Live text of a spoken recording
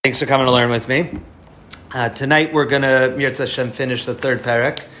Thanks for coming to learn with me. Tonight we're going to, Mirz Hashem, finish the third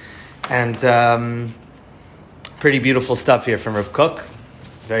parak. And pretty beautiful stuff here from Rav Kook.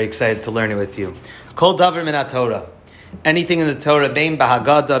 Very excited to learn it with you. Kol davar min HaTorah. Anything in the Torah, bein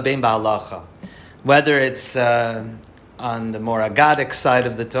b'Haggadah, bein b'Halacha. Whether it's on the more Aggadic side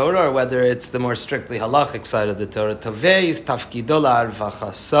of the Torah or whether it's the more strictly halachic side of the Torah. Tovei is tafkido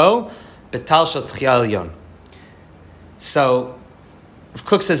la'arvacha. So, betal shel tchiyah elyon. So, Rav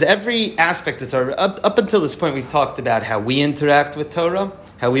Kook says every aspect of Torah, up until this point we've talked about how we interact with Torah,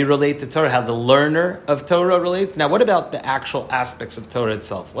 how we relate to Torah, how the learner of Torah relates. Now what about the actual aspects of Torah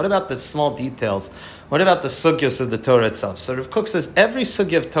itself? What about the small details? What about the sugyas of the Torah itself? So Rav Kook says every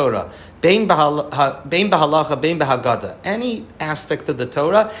sugya of Torah, bein b'halacha, bein b'Haggadah, any aspect of the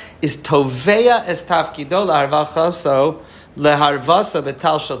Torah is toveya es tafkido la'arvacha, so leharvasa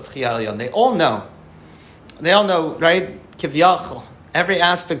betal shel tchiyah elyon. They all know, right? Kivyachol. Every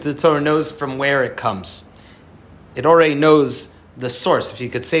aspect of the Torah knows from where it comes. It already knows the source, if you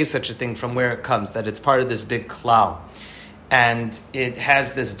could say such a thing, from where it comes, that it's part of this big klal. And it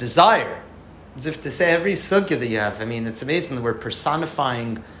has this desire, as if to say every sugya that you have, it's amazing that we're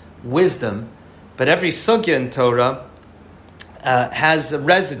personifying wisdom, but every sugya in Torah has a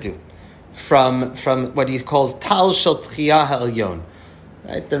residue from what he calls tal shel tchiyah elyon,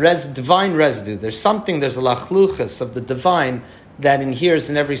 right? The divine residue. There's a lachluchas of the divine that inheres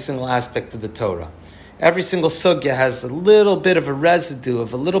in every single aspect of the Torah. Every single sugya has a little bit of a residue,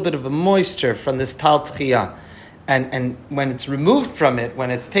 of a little bit of a moisture from this tal tchiyah. And when it's removed from it,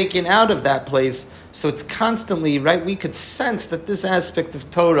 when it's taken out of that place, so it's constantly, right, we could sense that this aspect of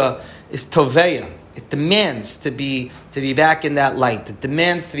Torah is toveya. It demands to be back in that light. It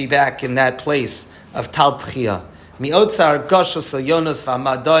demands to be back in that place of tal tchiyah. Mi'otzar goshos elyonos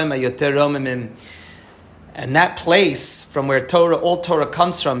v'amadoim hayoter romimim. And that place from where all Torah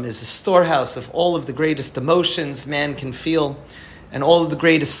comes from is a storehouse of all of the greatest emotions man can feel and all of the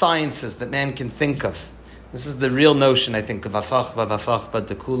greatest sciences that man can think of. This is the real notion, I think, of afach ba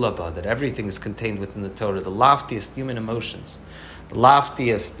dekula ba, that everything is contained within the Torah, the loftiest human emotions,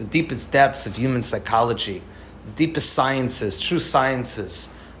 the deepest depths of human psychology, the deepest sciences, true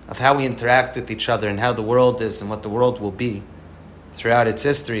sciences of how we interact with each other and how the world is and what the world will be throughout its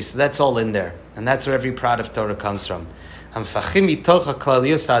history. So that's all in there. And that's where every prat of Torah comes from. And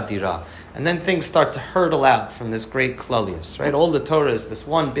then things start to hurtle out from this great klalius, right? All the Torah is this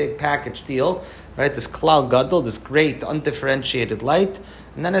one big package deal, right? This klal gadol, this great undifferentiated light.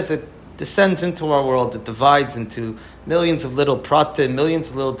 And then as it descends into our world, it divides into millions of little pratim, millions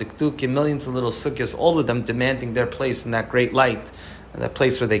of little dikdukim, millions of little sugyas, all of them demanding their place in that great light, that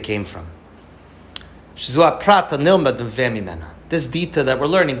place where they came from. This dita that we're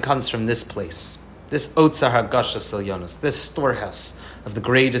learning comes from this place, this otzar hagashos elyonos, this storehouse of the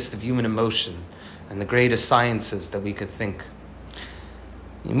greatest of human emotion and the greatest sciences that we could think.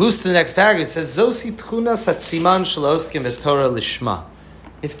 He moves to the next paragraph. It says, "Zosi tchunas hatziman shel oskim v'Torah lishma."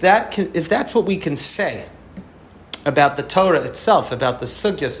 If that's what we can say about the Torah itself, about the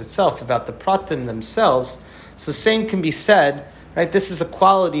sugyas itself, about the pratim themselves, so same can be said. Right? This is a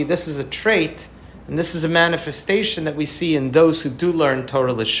quality. This is a trait. And this is a manifestation that we see in those who do learn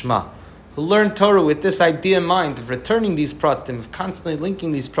Torah lishma, who learn Torah with this idea in mind of returning these pratim, of constantly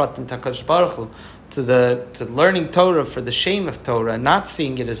linking these pratim to HaKadosh Baruch Hu, to learning Torah for the shame of Torah, and not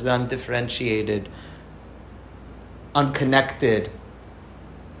seeing it as the undifferentiated, unconnected,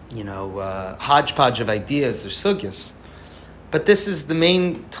 hodgepodge of ideas or sugyas. But this is the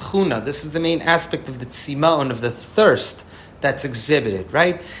main tchuna, this is the main aspect of the tzimaon, of the thirst that's exhibited,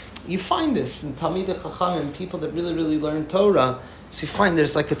 right? You find this in Talmidei Chachamim, people that really, really learn Torah. So you find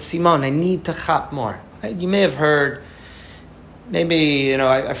there's like a tzimon, I need to chap more. Right? You may have heard, maybe,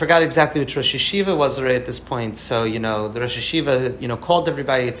 I forgot exactly which Rosh Yeshiva was already at this point. So, the Rosh Yeshiva, called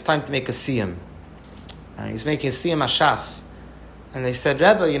everybody, it's time to make a siyum. He's making a siyum ashas. And they said,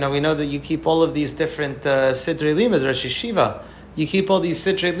 Rebbe, we know that you keep all of these different Sidrei Limud, Rosh Yeshiva. You keep all these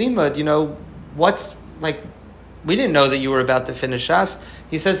Sidrei Limud, what's, we didn't know that you were about to finish Shas.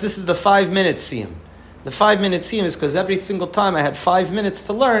 He says this is the 5-minute siyum. The 5-minute siyum is because every single time I had 5 minutes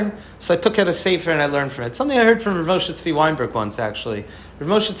to learn, so I took out a sefer and I learned from it. Something I heard from Rav Moshe Tzvi Weinberg once, actually. Rav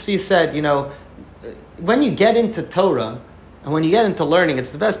Moshe Tzvi said, when you get into Torah and when you get into learning,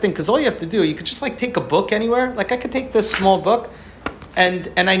 it's the best thing because all you have to do, you could just take a book anywhere. I could take this small book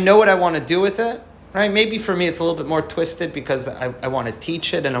and I know what I want to do with it. Right? Maybe for me it's a little bit more twisted because I want to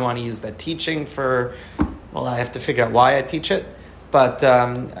teach it and I want to use that teaching for... Well, I have to figure out why I teach it. But,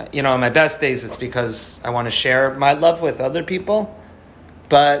 on my best days, it's because I want to share my love with other people.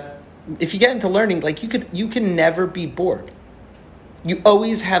 But if you get into learning, you can never be bored. you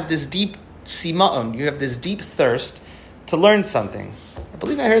always have this deep sima'on, you have this deep thirst to learn something. I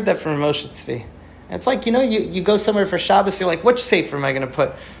believe I heard that from Moshe Tzvi. And it's like, you go somewhere for Shabbos, you're like, which sefer am I going to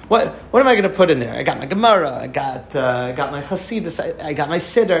put? What am I going to put in there? I got my Gemara, I got my Chasidus, I got my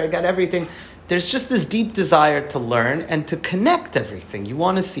Siddur, I got everything. There's just this deep desire to learn and to connect everything. You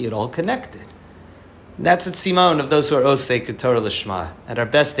want to see it all connected. That's the simon of those who are osei Torah lishma. At our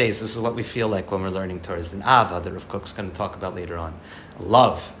best days, this is what we feel like when we're learning Torah. It's an ava that Rav Kook's going to talk about later on. A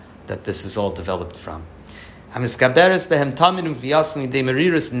love that this is all developed from. Hamiskaberes behem tamidum v'yasni de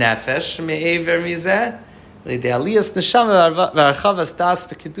merirus nefesh me'ever mizeh le'de aliyas neshama v'archavas das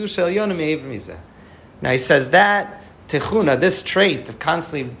b'kedusha elyon me'ever mizeh. Now he says that Techuna, this trait of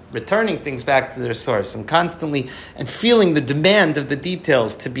constantly returning things back to their source and constantly and feeling the demand of the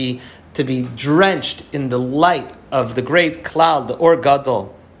details to be drenched in the light of the great cloud, the Or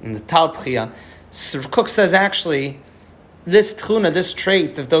Gadol, and the Tal Tchiyah. Rav Kook says actually, this Techuna, this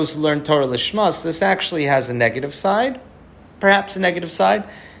trait of those who learn Torah Lishmas, this actually has a negative side, perhaps a negative side.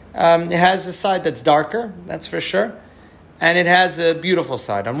 It has a side that's darker, that's for sure, and it has a beautiful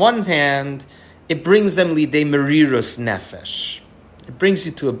side. On one hand, it brings them lidei merirus nefesh. It brings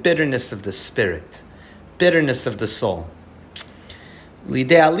you to a bitterness of the spirit, bitterness of the soul.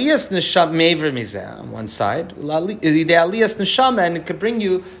 Lidei aliyas neshama mever mizeh on one side, lidei aliyas neshama, and it could bring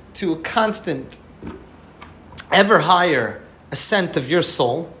you to a constant, ever higher ascent of your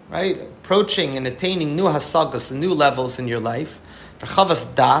soul, right? Approaching and attaining new hasagas and new levels in your life,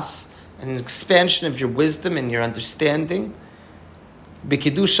 v'chavas das, an expansion of your wisdom and your understanding.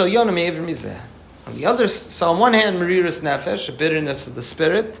 B'kiddush elyon mever mizeh. On the other, so on one hand, Meriras Nefesh, a bitterness of the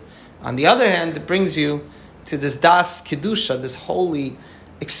spirit. On the other hand, it brings you to this Das Kedusha, this holy,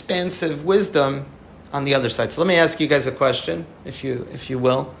 expansive wisdom on the other side. So let me ask you guys a question, if you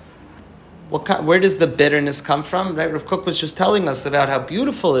will. Where does the bitterness come from? Right? Rav Kook was just telling us about how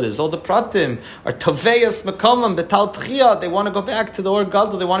beautiful it is. All the pratim are toveyas makomam betal tchiyah. They want to go back to the Or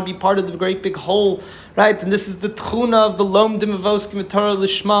Gadol. They want to be part of the great big whole, right? And this is the tchuna of the lom dimavoskim Torah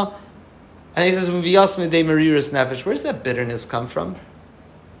lishma. And he says, nefesh. Where does that bitterness come from?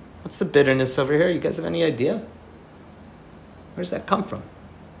 What's the bitterness over here? You guys have any idea? Where does that come from?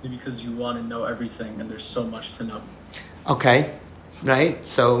 Because you want to know everything, and there's so much to know. Okay, right?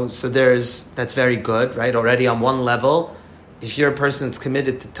 So that's very good, right? Already on one level, if you're a person that's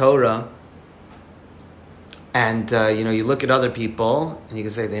committed to Torah, and you look at other people, and you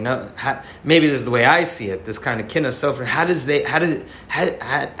can say they know. Maybe this is the way I see it. This kind of kinna sofer.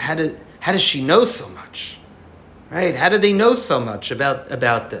 How does she know so much? Right? How do they know so much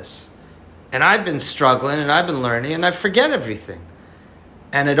about this? And I've been struggling and I've been learning and I forget everything.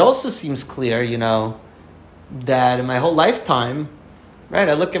 And it also seems clear, that in my whole lifetime, right,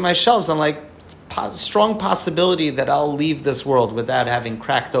 I look at my shelves, I'm like, strong possibility that I'll leave this world without having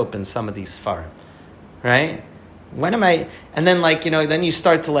cracked open some of these Sfarim. Right? When am I? And then then you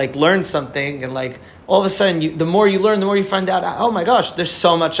start to learn something and all of a sudden, the more you learn, the more you find out, oh my gosh, there's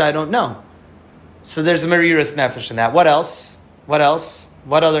so much I don't know. So there's a Meriras Nefesh in that. What else? What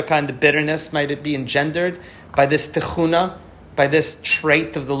other kind of bitterness might it be engendered by this Techuna, by this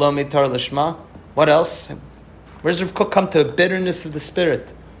trait of the Lomei Torah Lishma? What else? Where does Rav Kook come to a bitterness of the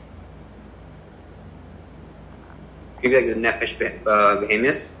spirit? Maybe the Nefesh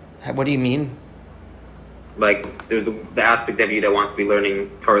Behemis. What do you mean? There's the aspect of you that wants to be learning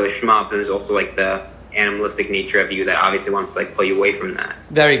Torah Lishma, but there's also the animalistic nature of you that obviously wants to pull you away from that.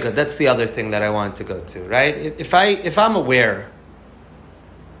 Very good. That's the other thing that I wanted to go to, right? If I'm aware,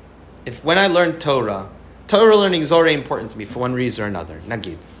 if when I learn Torah learning is already important to me for one reason or another.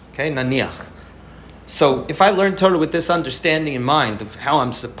 Nagid. Okay? Naniach. So if I learn Torah with this understanding in mind of how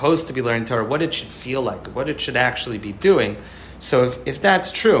I'm supposed to be learning Torah, what it should feel like, what it should actually be doing. So if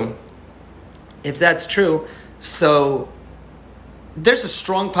that's true, so there's a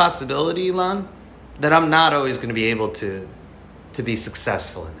strong possibility, Ilan, that I'm not always going to be able to be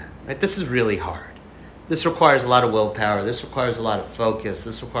successful in that. Right? This is really hard. This requires a lot of willpower. This requires a lot of focus.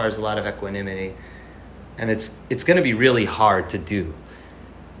 This requires a lot of equanimity. And it's going to be really hard to do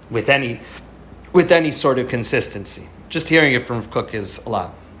with any sort of consistency. Just hearing it from Rav Kook is a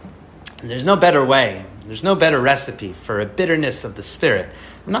lot. And there's no better way. There's no better recipe for a bitterness of the spirit.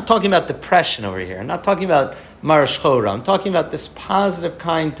 I'm not talking about depression over here. I'm not talking about marash chora. I'm talking about this positive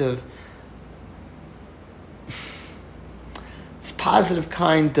kind of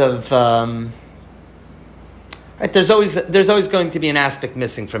right. There's always going to be an aspect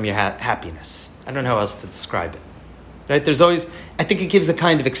missing from your happiness. I don't know how else to describe it. right? There's always, I think it gives a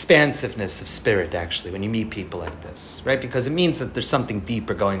kind of expansiveness of spirit, actually, when you meet people like this, right? Because it means that there's something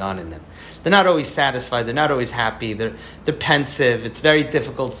deeper going on in them. They're not always satisfied. They're not always happy. They're pensive. It's very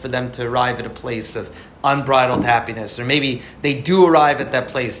difficult for them to arrive at a place of unbridled happiness. Or maybe they do arrive at that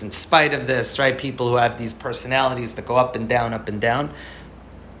place in spite of this, right? People who have these personalities that go up and down,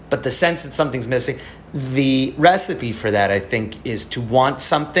 but the sense that something's missing. The recipe for that, I think, is to want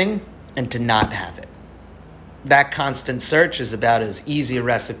something and to not have it. That constant search is about as easy a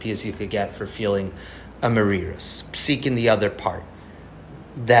recipe as you could get for feeling a marirus, seeking the other part.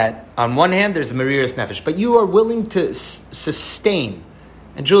 That on one hand, there's a marirus nefesh, but you are willing to sustain.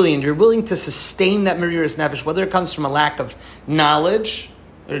 And Julian, you're willing to sustain that marirus nefesh, whether it comes from a lack of knowledge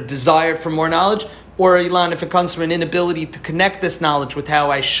or a desire for more knowledge, or Ilan, if it comes from an inability to connect this knowledge with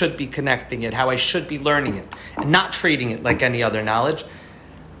how I should be connecting it, how I should be learning it, and not treating it like any other knowledge.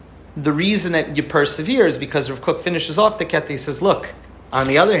 The reason that you persevere is because Rav Kook finishes off the Ketta. He says, look, on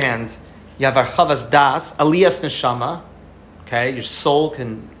the other hand, you have Archavas Das, Aliyas Neshama. Okay, your soul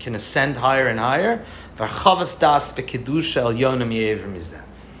can ascend higher and higher. Archavas Das bekedusha Elyonim Ye'ever Mizeh.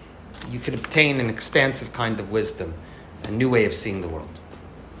 You can obtain an expansive kind of wisdom, a new way of seeing the world.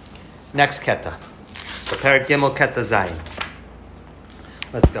 Next Ketta. So Perek Gimel Ketta Zayin.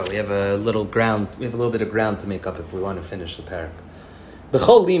 Let's go. We have a little bit of ground to make up if we want to finish the Perek.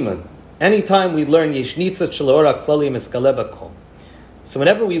 B'chol limud, anytime we learn Yeshnitza Shalora Klali Miskaleba Kol. So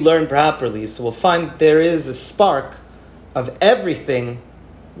whenever we learn properly, so we'll find there is a spark of everything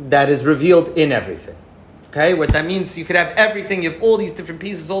that is revealed in everything. Okay, what that means, you could have everything, you have all these different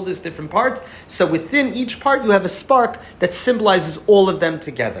pieces, all these different parts. So within each part, you have a spark that symbolizes all of them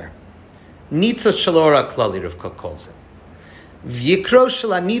together. Nitza Shalora Klali, Rav Kook calls it. V'yikro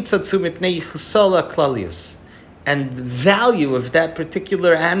Shala Nitza Tzu Mipnei Yichusola Klalius. And the value of that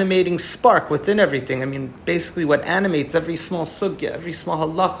particular animating spark within everything. I mean, basically what animates every small sugya, every small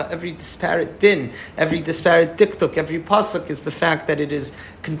halacha, every disparate din, every disparate diktuk, every pasuk is the fact that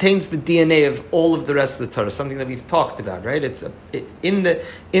contains the DNA of all of the rest of the Torah, something that we've talked about, right? In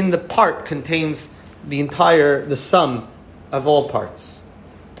the part contains the sum of all parts.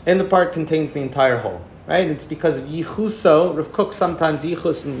 In the part contains the entire whole, right? It's because of yichuso. Rav Kook sometimes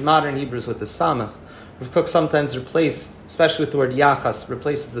yichus in modern Hebrews with the samach. Rav Kook sometimes especially with the word yachas,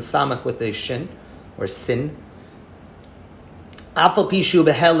 replaces the samach with a shin, or sin. Afal pishu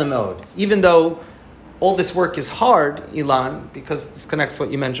behelim od. Even though all this work is hard, Ilan, because this connects to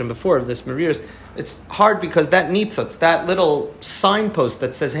what you mentioned before of this mariris, it's hard because that nitzotz, that little signpost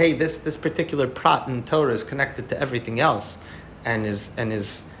that says, hey, this particular prat in Torah is connected to everything else, and is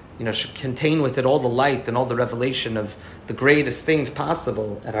should contain with it all the light and all the revelation of the greatest things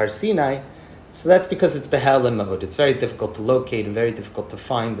possible at Har Sinai. So that's because it's behel mode. It's very difficult to locate and very difficult to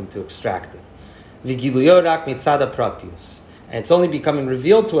find and to extract it. Vigiluyorak mitzada pratius. And it's only becoming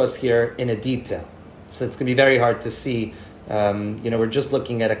revealed to us here in a detail. So it's going to be very hard to see. We're just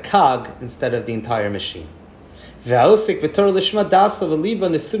looking at a cog instead of the entire machine.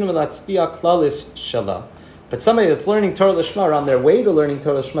 But somebody that's learning Torah Lishma are on their way to learning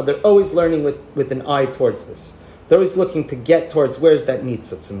Torah Lishma, they're always learning with an eye towards this. They're always looking to get towards where's that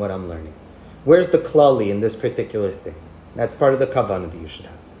nitzutz in what I'm learning. Where's the klali in this particular thing? That's part of the kavanah that you should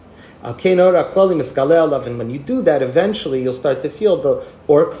have. And when you do that, eventually you'll start to feel the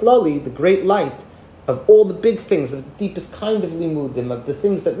klali, the great light of all the big things, of the deepest kind of limudim, of the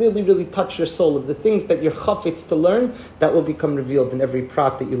things that really, really touch your soul, of the things that you're chafetz to learn, that will become revealed in every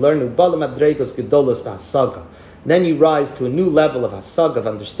prat that you learn. Then you rise to a new level of hasag, of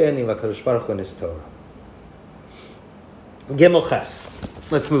understanding of HaKadosh Baruch Hu and His Torah. Gimel Ches.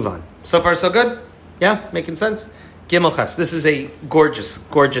 Let's move on. So far, so good? Yeah? Making sense? Gimel Ches. This is a gorgeous,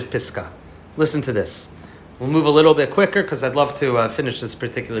 gorgeous piska. Listen to this. We'll move a little bit quicker because I'd love to finish this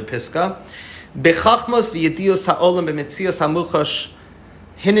particular piska. Bechachmos v'yedios ha'olam b'metzios ha'muchosh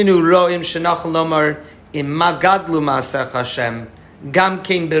hinenu ro'im shenachal nomar im magadlu ma'asech Hashem gam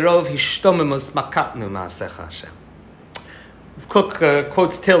kein berov hishtomimus makatnu ma'asech Hashem. Rav Kook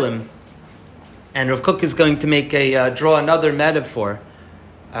quotes Tillim, and Rav Kook is going to make draw another metaphor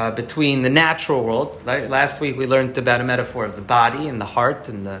between the natural world. Last week we learned about a metaphor of the body and the heart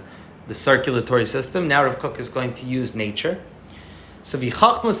and the circulatory system. Now Rav Kook is going to use nature. So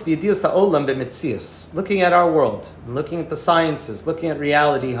v'chachmos v'yedios ha'olam b'metzios, looking at our world, looking at the sciences, looking at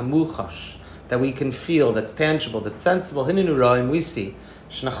reality, hamuchash, that we can feel, that's tangible, that's sensible, hinenu ro'im, we see.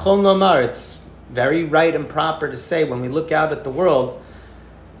 Shnachol nomar, it's very right and proper to say when we look out at the world,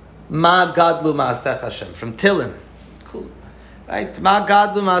 ma gadlu ma'asech Hashem, from Tillim. Cool. Right? Ma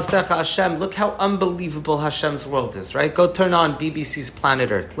gadlu ma'asech Hashem, look how unbelievable Hashem's world is, right? Go turn on BBC's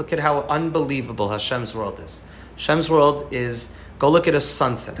Planet Earth. Look at how unbelievable Hashem's world is. Hashem's world is, go look at a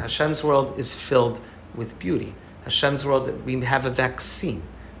sunset. Hashem's world is filled with beauty. Hashem's world, we have a vaccine.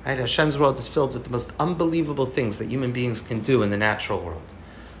 Right? Hashem's world is filled with the most unbelievable things that human beings can do in the natural world.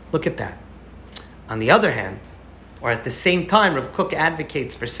 Look at that. On the other hand, or at the same time, Rav Kook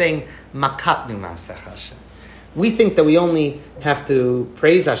advocates for saying, Makatnu Ma'asech Hashem. We think that we only have to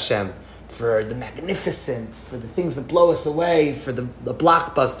praise Hashem for the magnificent, for the things that blow us away, for the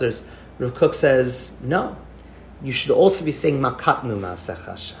blockbusters. Rav Kook says, no. You should also be saying, Makatnu Ma'asech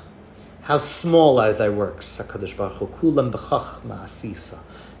Hashem. How small are thy works, HaKadosh Baruch Hu, kulam b'chach ma'asisa.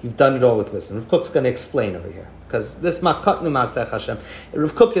 You've done it all with wisdom. Rav Kook's going to explain over here. Because this Makatnu Ma'asech Hashem,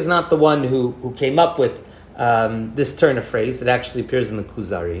 Rav Kook is not the one who came up with this turn of phrase. It actually appears in the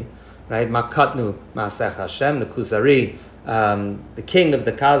Kuzari. Right? Makatnu Ma'asech Hashem, the Kuzari, the king of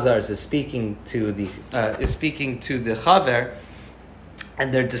the Khazars is speaking to the Chaver,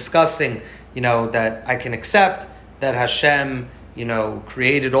 and they're discussing, that I can accept that Hashem,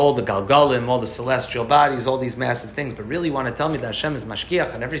 created all the Galgalim, all the celestial bodies, all these massive things, but really want to tell me that Hashem is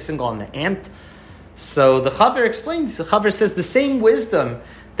Mashkiach and every single on the ant? So the Chaver explains, the Chaver says the same wisdom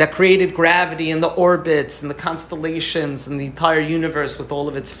that created gravity and the orbits and the constellations and the entire universe with all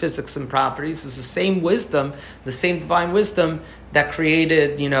of its physics and properties is the same wisdom, the same divine wisdom that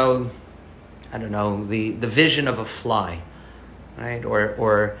created, the vision of a fly, right?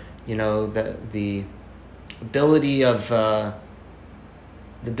 Or the ability of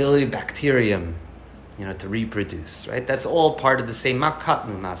bacterium, to reproduce, right? That's all part of the same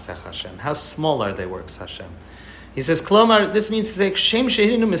Makatnu Ma'asech Hashem. How small are their works, Hashem? He says, Klomar, this means to say, Shem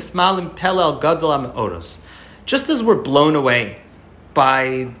Shehinu Mismalim Pelel Gadol HaMeoros. Just as we're blown away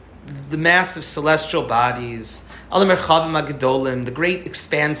by the massive celestial bodies, Al Merchavim HaGedolim, the great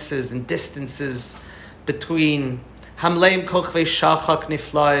expanses and distances between Hamleim Kochvei Shachak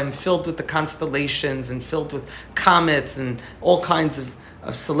Niflaim, filled with the constellations and filled with comets and all kinds of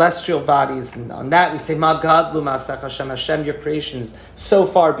celestial bodies, and on that we say, Ma Gadlu Ma'asech Hashem, Hashem, your creation is so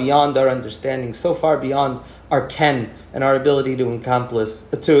far beyond our understanding, so far beyond our ken and our ability to encompass.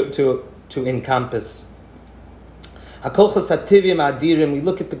 Hakochas Hativim Adirim, we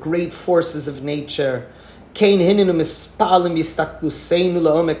look at the great forces of nature. So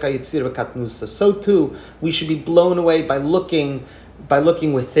too, we should be blown away by looking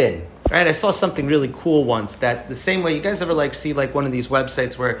within. Right, I saw something really cool once that the same way, you guys ever see one of these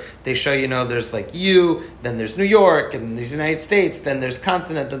websites where they show, there's then there's New York, and there's United States, then there's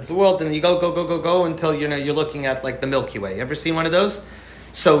continent, then there's the world, and you go until, you're looking at the Milky Way. You ever seen one of those?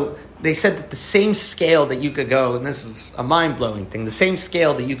 So they said that the same scale that you could go, and this is a mind-blowing thing, the same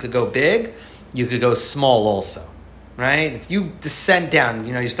scale that you could go big, you could go small also. Right? If you descend down,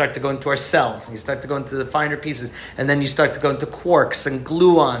 you start to go into our cells, and you start to go into the finer pieces, and then you start to go into quarks and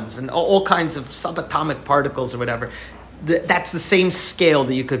gluons and all kinds of subatomic particles or whatever. That's the same scale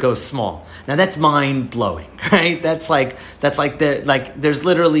that you could go small. Now that's mind-blowing, right? There's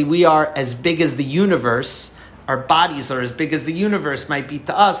literally, we are as big as the universe. Our bodies are as big as the universe might be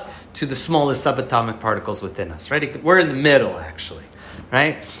to us, to the smallest subatomic particles within us, right? We're in the middle, actually.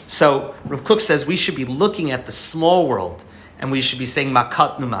 Right? So Rav Kook says we should be looking at the small world, and we should be saying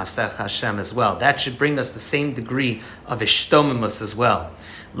Makatnu Ma'asech Hashem as well. That should bring us the same degree of ishtomimus as well.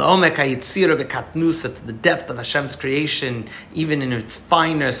 La'omek hayitzira v'katnusa, to the depth of Hashem's creation, even in its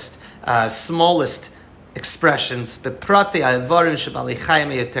finest, smallest expressions, in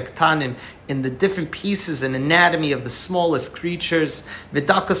the different pieces and anatomy of the smallest creatures, in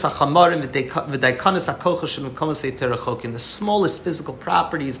the smallest physical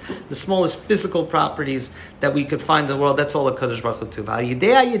properties that we could find in the world. That's all a Kadosh Baruch Hu.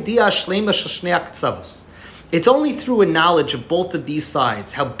 It's only through a knowledge of both of these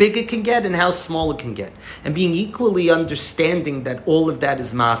sides, how big it can get and how small it can get, and being equally understanding that all of that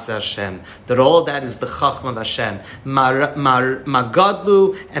is Ma'aseh Hashem, that all of that is the Chachma of Hashem,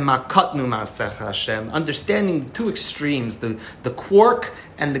 Magadlu and Makatnu Ma'aseh Hashem, understanding the two extremes, the quark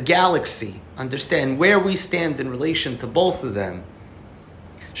and the galaxy, understand where we stand in relation to both of them,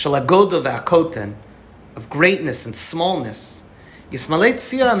 Shalagodo v'akoten, of greatness and smallness. Yismalei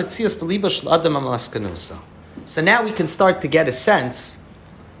tzira metzias b'libo shel adam ha'maskanusa. So now we can start to get a sense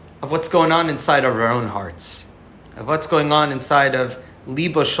of what's going on inside of our own hearts, of what's going on inside of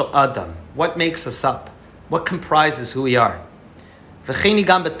Libo Shel Adam. What makes us up? What comprises who we are? V'cheini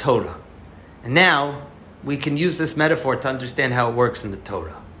gam b'Torah. And now we can use this metaphor to understand how it works in the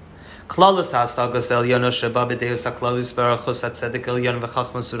Torah. Klalus ha'asagos elyono sheba b'deus ha'klalus barachos ha'tzedek elyon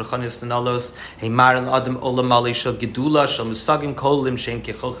v'chachmas u'rechonis l'nalos heimar al-adam olam mali shel gedula shel musagim kolim shem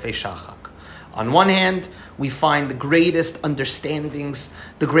kechochvei shachak. On one hand, we find the greatest understandings,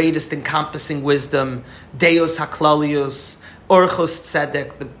 the greatest encompassing wisdom, Deus HaKlalios, Orchos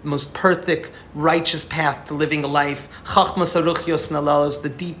Tzedek, the most perfect, righteous path to living a life, Chachmas Aruchios Nalalos, the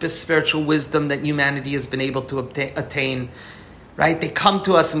deepest spiritual wisdom that humanity has been able to attain. Right? They come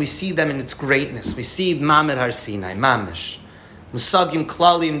to us and we see them in its greatness. We see Mamed Har Sinai, Mamish. Musagim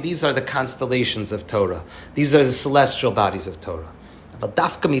Klalim, these are the constellations of Torah. These are the celestial bodies of Torah.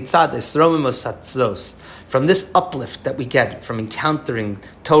 From this uplift that we get from encountering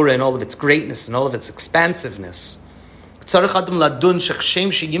Torah in all of its greatness and all of its expansiveness, person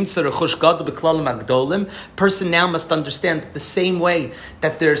now must understand that the same way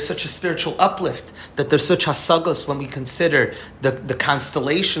that there's such a spiritual uplift, that there's such hasagos when we consider the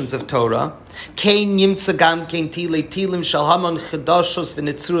constellations of Torah,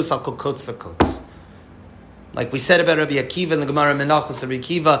 like we said about Rabbi Akiva in the Gemara Menachos, Rabbi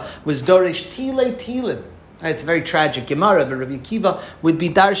Akiva was Dorish Tile Tilim. It's a very tragic Gemara, but Rabbi Akiva would be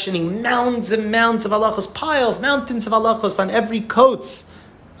darshaning mounds and mounds of halachos, piles, mountains of halachos on every coats,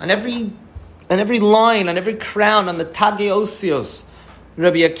 on every line, on every crown, on the Tage Osios.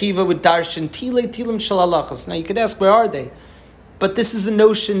 Rabbi Akiva would darshan Tile Tilim Shal halachos. Now you could ask, where are they? But this is a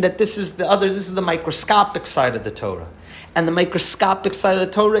notion that this is the microscopic side of the Torah. And the microscopic side of the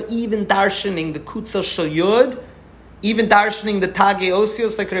Torah, even darshaning the Kutzal Shal Yud, even darshaning the Tage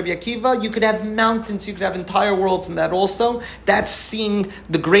Osios like Rabbi Akiva, you could have mountains, you could have entire worlds in that also. That's seeing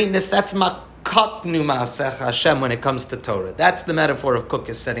the greatness, that's makatnu ma'asech Hashem when it comes to Torah. That's the metaphor of Kook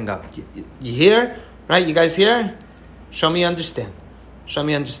is setting up. You hear? Right? You guys hear? Show me understand. Show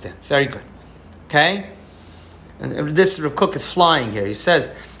me understand. Very good. Okay? And this Rav Kook is flying here. He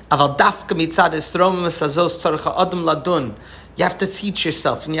says, Aval dafka mitzad esrom mesazos tzarcha adam ladun. You have to teach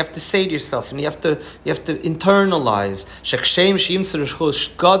yourself, and you have to say to yourself, and you have to internalize.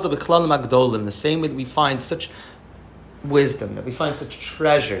 The same way that we find such wisdom, that we find such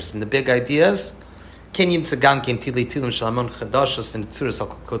treasures in the big ideas. We can find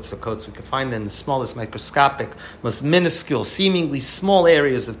them in the smallest, microscopic, most minuscule, seemingly small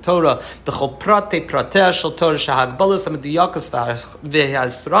areas of Torah. And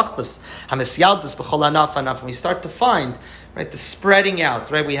we start to find, right, the spreading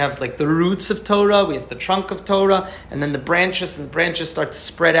out, right? We have like the roots of Torah, we have the trunk of Torah, and then the branches start to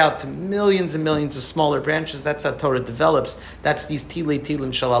spread out to millions and millions of smaller branches. That's how Torah develops. That's these Tilei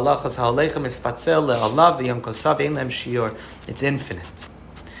Tilim Shal Halachos Ha'olechem Espatzel Le'alav V'yam Kosav Ein Lem Shior. It's infinite.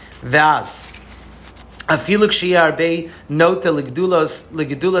 V'az Afilu K'shiyah Arbei Nota L'Gedulas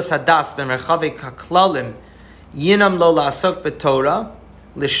Hadas B'merchavei Kaklalim Yinam Lo La'asok B'Torah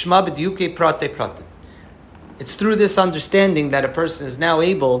L'Shma B'Diukei Prate Pratim. It's through this understanding that a person is now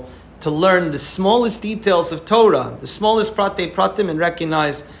able to learn the smallest details of Torah, the smallest prate pratim, and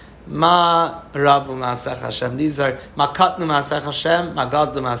recognize ma rabu ma'asech Hashem. These are ma katnu ma'asech Hashem, ma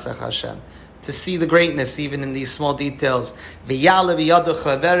gadlu ma'asech Hashem. To see the greatness even in these small details. V'yale v'yadu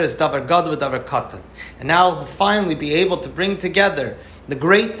chaveres davar gadu v'davar katan. And now he'll finally be able to bring together the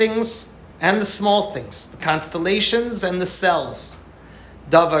great things and the small things, the constellations and the cells.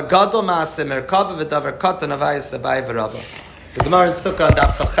 Davar gadol maaseh merkava v'davar katan avayis l'bay v'rava. The Gemara in Sukkah,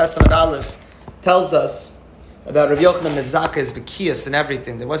 Daf Chavches Amud Aleph, tells us about Rav Yochanan ben Zakai's Bekias and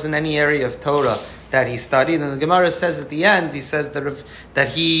everything. There wasn't any area of Torah that he studied. And the Gemara says at the end, he says that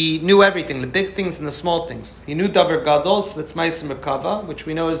he knew everything, the big things and the small things. He knew Davar Gadol, so that's Ma'aseh Merkava, which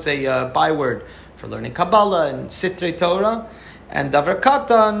we know is a byword for learning Kabbalah and Sitrei Torah. And Davar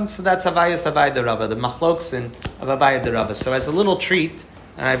Katan, so that's Havayas Havai Derava, the Machloksin of Havai Derava. So as a little treat,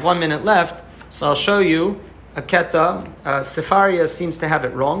 and I have 1 minute left, so I'll show you a keta. Sefaria seems to have it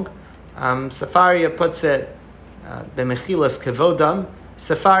wrong. Sefaria puts it b'mechilas kevodam.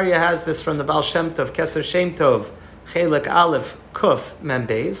 Sefaria has this from the Baal Shem Tov, Keser Shem Tov, Chelek Aleph Kuf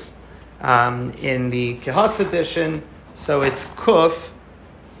Membeis, in the Kehos edition. So it's Kuf.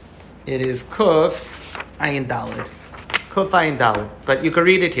 It is Kuf Ayin Daled. Kuf Ayin Daled. But you can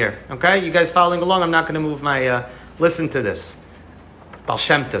read it here. Okay, you guys following along? I'm not going to move my. Listen to this. Baal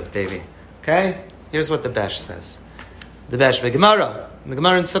Shem Tov, baby. Okay? Here's what the Besh says. The Besh, the Gemara in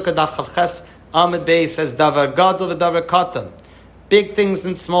Sukkah Daf Chavches Amud Beis says Davar Gadol v'Davar Katan, big things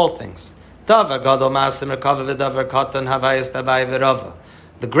and small things. Davar Gadol Ma'aseh Merkava v'Davar Katan Havayas Davai v'Rava.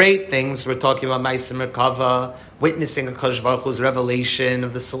 The great things, we're talking about Ma'aseh Merkava, witnessing a Kodesh Baruch Hu's revelation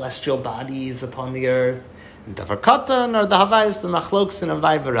of the celestial bodies upon the earth. And Davar Katan are the Havayas, the Machloks and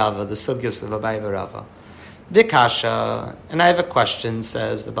Havai v'Rava, the Sugyas of Havai v'Rava. Vikasha, and I have a question,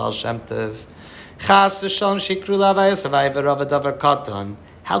 says the Baal Shem Tov. Chas v'shalom shikru lavayas havai v'rava davar katan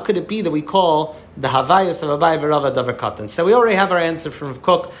How could it be that we call the Havayas of Abai v'Rava Davar Katan? So we already have our answer from Rav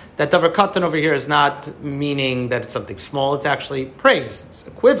Kook that Davar Katan over here is not meaning that it's something small. It's actually praise. It's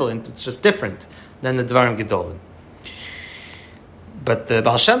equivalent. It's just different than the Dvarim Gedolim. But the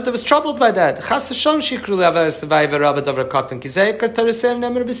Baal Shem Tov was troubled by that.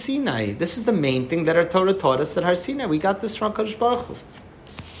 This is the main thing that our Torah taught us at Har Sinai. We got this from Kadosh Baruch Hu.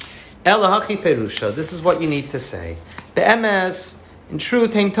 Elahachi Perusha. This is what you need to say. The MS, in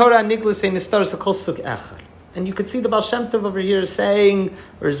truth, Hein Torah Niglas Hein Nistaros Akol Sug Echad. And you could see the Baal Shem Tov over here saying,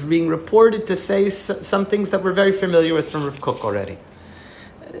 or is being reported to say some things that we're very familiar with from Rav Kook already.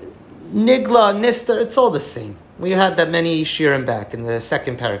 Nigla, Nistar, it's all the same. We had that many shirim back in the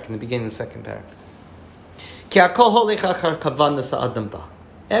second parak, in the beginning of the second parak.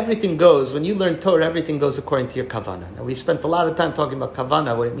 Everything goes, when you learn Torah, everything goes according to your kavanah. Now, we spent a lot of time talking about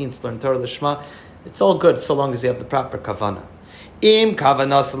kavanah, what it means to learn Torah Lishma. It's all good so long as you have the proper kavanah.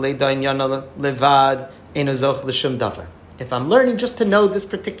 If I'm learning just to know this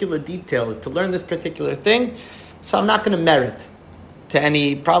particular detail, to learn this particular thing, so I'm not going to merit to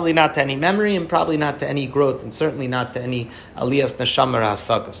any, probably not to any memory, and probably not to any growth, and certainly not to any aliyas neshama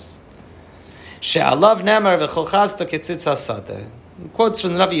hasagas. She'alav nemar v'cholchazta ketzitz hasadeh. Quotes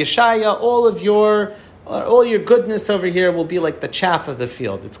from the Navi Yeshaya: all your goodness over here will be like the chaff of the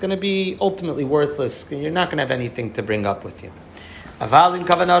field. It's going to be ultimately worthless. You're not going to have anything to bring up with you. Aval in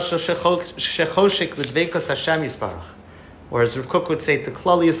kavanah shechoshik l'dveikas Hashem yisbarach, or as Rav Kook would say, to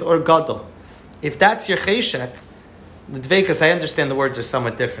klalius or gadol. If that's your cheshek, the Dveikas, I understand the words are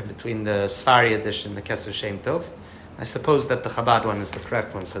somewhat different between the Sfari edition and the Keser Shem Tov. I suppose that the Chabad one is the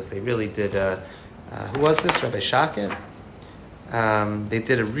correct one because they really did, who was this? Rabbi Shakir? They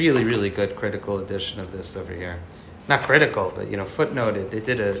did a really, really good critical edition of this over here. Not critical, but, footnoted. They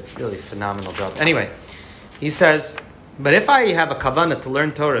did a really phenomenal job. Anyway, he says, but if I have a kavanah to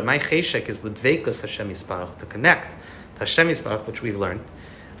learn Torah, my cheshek is l'dveikus Hashem Yisparach, to connect to Hashem Yisparach, which we've learned.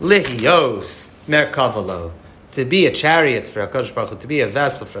 Lihiyos merkavalo, to be a chariot for HaKadosh Baruch Hu, to be a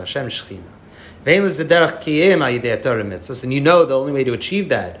vessel for Hashem Shechina. And you know the only way to achieve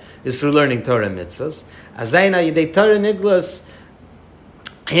that is through learning Torah mitzvahs.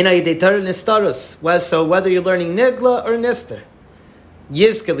 Well, so whether you're learning nigla or nister,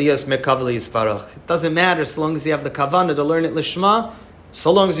 it doesn't matter so long as you have the kavanah to learn it lishma.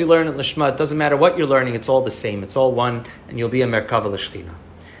 So long as you learn it lishma, it doesn't matter what you're learning, it's all the same, it's all one, and you'll be a merkava l'shechina.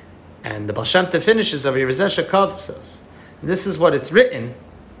 And the Baal Shem Tov finishes of Yerizesha Kavsov. This is what it's written.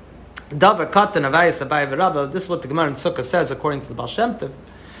 Davar Katan Avayis Abai v'Rava. This is what the Gemara in Sukkah says according to the Baal Shem Tov.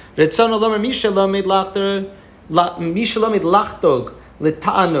 Ritzon Olomer Mishalomid Lachtog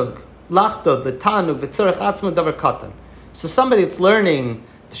L'Tanug Lachtog L'Tanug V'Tzorech Atzma Davar Katan. So somebody that's learning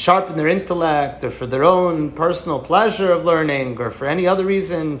to sharpen their intellect, or for their own personal pleasure of learning, or for any other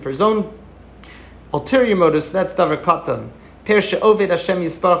reason, for his own ulterior motives, that's Davar Katan. Right,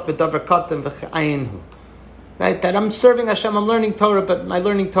 that I'm serving Hashem, I'm learning Torah, but my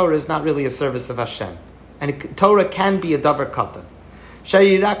learning Torah is not really a service of Hashem. And Torah can be a davar katan.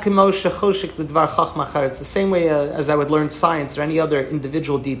 It's the same way as I would learn science or any other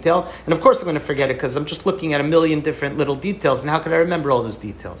individual detail. And of course I'm going to forget it because I'm just looking at a million different little details, and how can I remember all those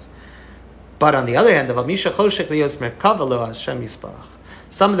details? But on the other hand,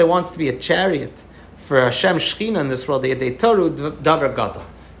 somebody that wants to be a chariot for Hashem Shechina in this world, they Toru davar gadol.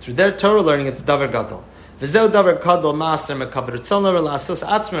 Through their Torah learning, it's davar gadol. V'zeu davar gadol maaser mekaver tzolner la'asos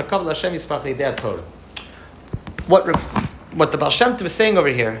atzmer mekaver Hashem yispach leidei Torah. What the Baal Shem Tov is saying over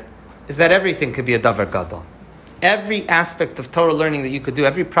here is that everything could be a davar gadol. Every aspect of Torah learning that you could do,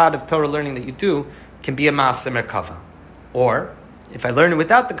 every prod of Torah learning that you do, can be a maaser merkava. Or, if I learn it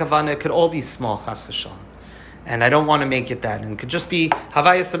without the kavanah, it could all be small, chas v'shalom. And I don't want to make it that. And it could just be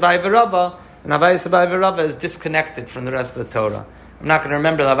havayas abai v'rava. And Havayas Abai v'Rava is disconnected from the rest of the Torah. I'm not going to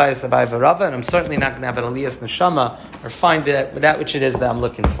remember the Havayas Abai v'Rava, and I'm certainly not going to have an Aliyas Neshama or find that which it is that I'm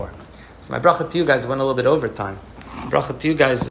looking for. So my bracha to you guys went a little bit over time. Bracha to you guys.